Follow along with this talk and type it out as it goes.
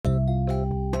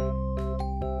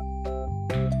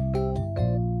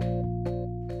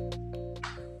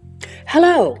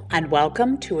Hello, and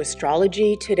welcome to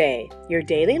Astrology Today, your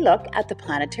daily look at the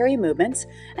planetary movements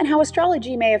and how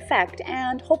astrology may affect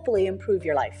and hopefully improve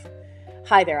your life.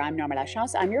 Hi there, I'm Norma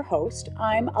Lachance. I'm your host.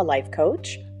 I'm a life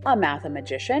coach, a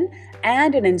mathemagician,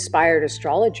 and an inspired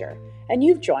astrologer. And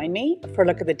you've joined me for a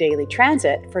look at the daily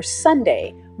transit for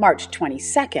Sunday, March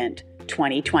 22nd,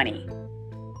 2020.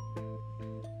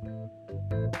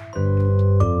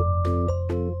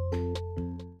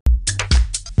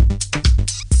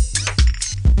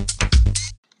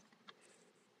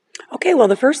 Okay, well,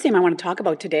 the first thing I want to talk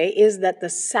about today is that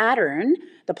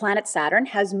the planet Saturn,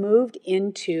 has moved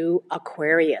into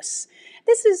Aquarius.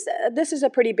 This is a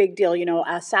pretty big deal.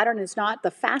 Saturn is not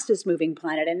the fastest moving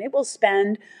planet, and it will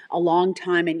spend a long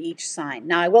time in each sign.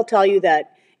 Now, I will tell you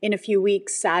that in a few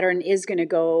weeks, Saturn is going to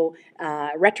go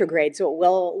retrograde, so it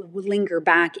will linger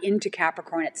back into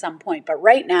Capricorn at some point. But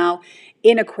right now,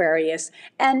 in Aquarius,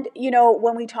 and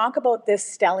when we talk about this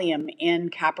stellium in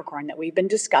Capricorn that we've been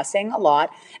discussing a lot,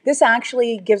 this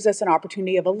actually gives us an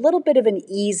opportunity of a little bit of an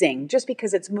easing, just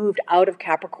because it's moved out of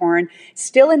Capricorn,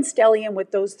 still in stellium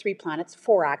with those three planets,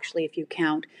 four actually, if you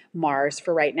count Mars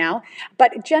for right now,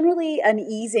 but generally an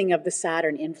easing of the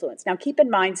Saturn influence. Now, keep in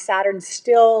mind, Saturn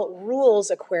still rules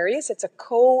Aquarius. It's a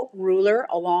co-ruler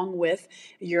along with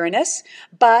Uranus,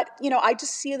 but I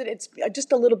just see that it's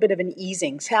just a little bit of an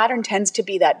easing. Saturn tends to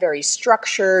be that very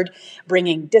structured,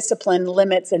 bringing discipline,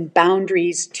 limits, and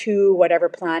boundaries to whatever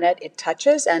planet it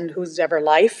touches and whosever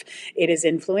life it is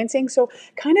influencing. So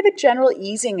kind of a general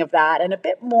easing of that and a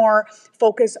bit more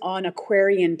focus on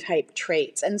Aquarian type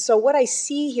traits. And so what I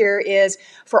see here is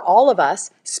for all of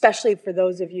us, especially for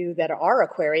those of you that are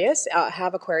Aquarius,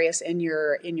 have Aquarius in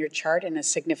your chart in a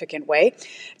significant way,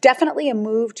 definitely a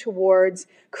move towards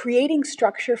creating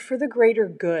structure for the greater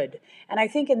good. And I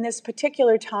think in this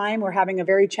particular time, we're having a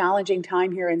very challenging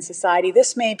time here in society.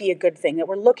 This may be a good thing, that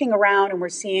we're looking around and we're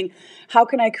seeing, how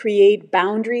can I create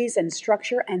boundaries and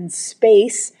structure and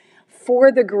space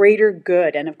for the greater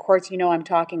good? And of course, I'm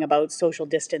talking about social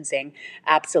distancing,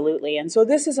 absolutely. And so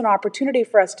this is an opportunity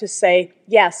for us to say,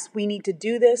 yes, we need to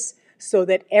do this so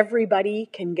that everybody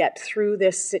can get through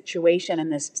this situation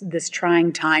and this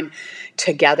trying time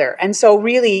together. And so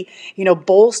really,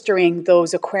 bolstering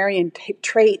those Aquarian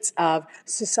traits of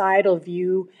societal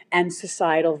view and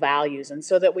societal values, and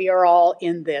so that we are all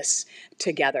in this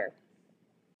together.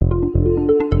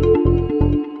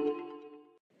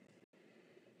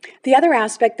 The other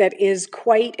aspect that is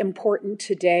quite important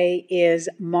today is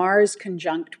Mars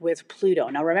conjunct with Pluto.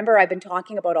 Now, remember, I've been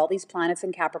talking about all these planets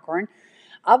in Capricorn.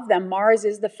 Of them, Mars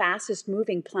is the fastest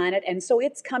moving planet, and so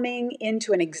it's coming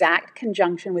into an exact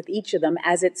conjunction with each of them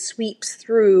as it sweeps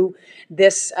through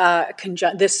this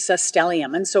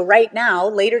stellium. And so right now,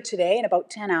 later today, in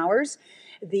about 10 hours,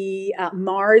 the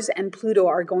Mars and Pluto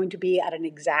are going to be at an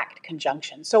exact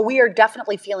conjunction. So we are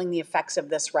definitely feeling the effects of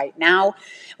this right now.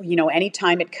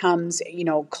 Anytime it comes,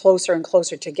 closer and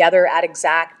closer together at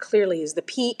exact, clearly is the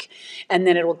peak, and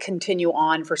then it will continue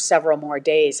on for several more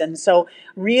days. And so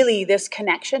really this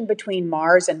connection between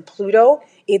Mars and Pluto,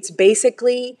 it's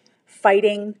basically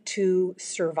fighting to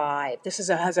survive. This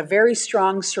has a very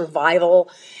strong survival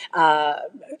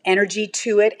energy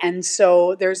to it. And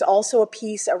so there's also a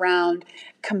piece around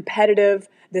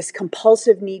this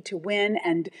compulsive need to win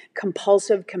and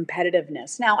compulsive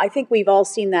competitiveness. Now, I think we've all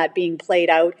seen that being played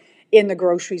out in the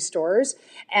grocery stores,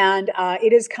 and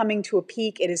it is coming to a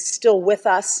peak. It is still with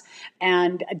us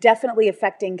and definitely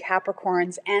affecting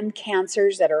Capricorns and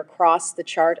Cancers that are across the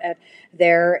chart at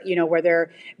where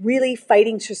they're really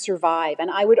fighting to survive. And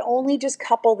I would only just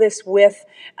couple this with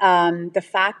the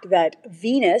fact that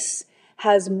Venus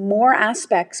has more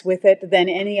aspects with it than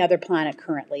any other planet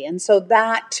currently. And so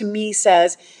that, to me,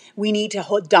 says we need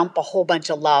to dump a whole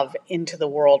bunch of love into the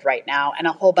world right now and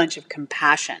a whole bunch of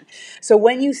compassion. So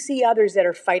when you see others that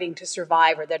are fighting to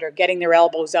survive or that are getting their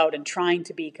elbows out and trying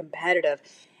to be competitive,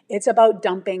 it's about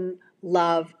dumping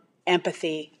love,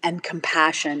 empathy, and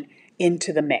compassion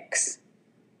into the mix.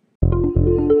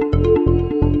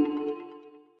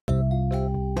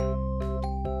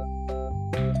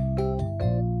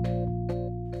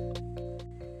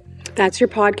 That's your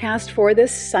podcast for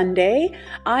this Sunday.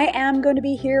 I am going to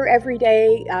be here every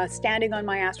day, standing on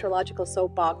my astrological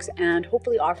soapbox and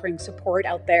hopefully offering support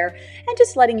out there and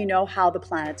just letting you know how the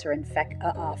planets are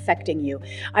affecting you.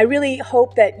 I really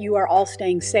hope that you are all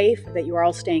staying safe, that you are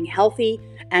all staying healthy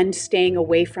and staying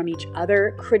away from each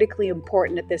other. Critically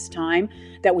important at this time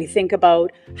that we think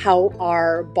about how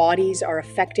our bodies are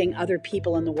affecting other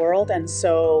people in the world. And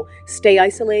so stay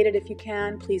isolated if you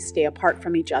can. Please stay apart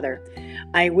from each other.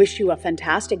 I wish you a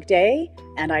fantastic day,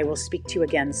 and I will speak to you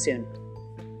again soon.